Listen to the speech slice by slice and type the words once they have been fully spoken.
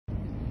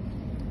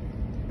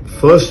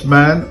First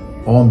man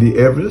on the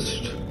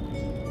Everest,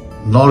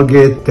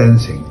 Norgay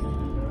Tenzing.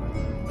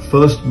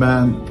 First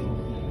man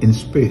in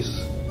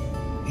space,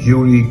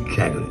 Yuri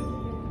Gagarin.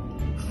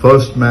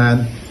 First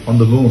man on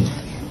the moon,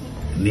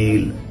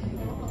 Neil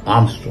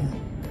Armstrong.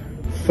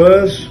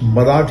 First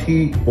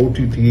Marathi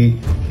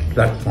OTT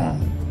platform,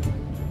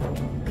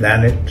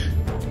 Planet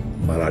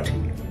Marathi.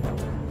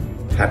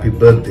 Happy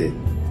birthday,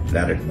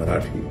 Planet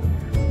Marathi,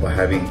 for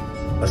having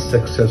a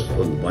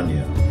successful 1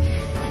 year.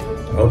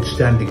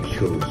 Outstanding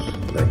shows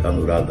like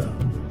Anuradha,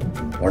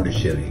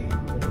 Pondicherry,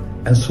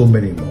 and so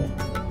many more.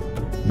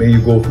 May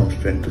you go from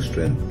strength to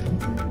strength.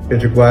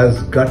 It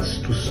requires guts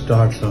to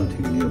start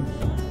something new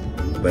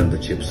when the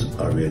chips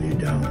are really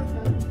down.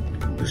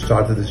 You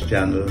started this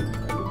channel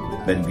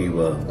when we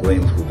were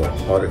going through the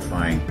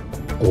horrifying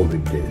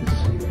COVID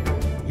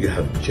days. You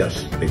have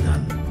just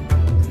begun.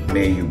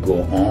 May you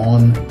go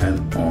on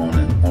and on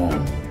and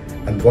on.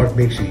 And what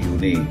makes you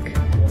unique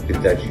is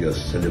that you are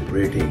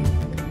celebrating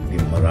the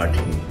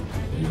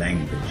Marathi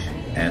language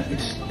and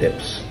its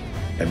depths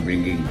and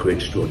bringing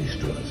great stories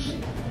to us.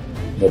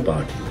 More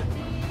power to you.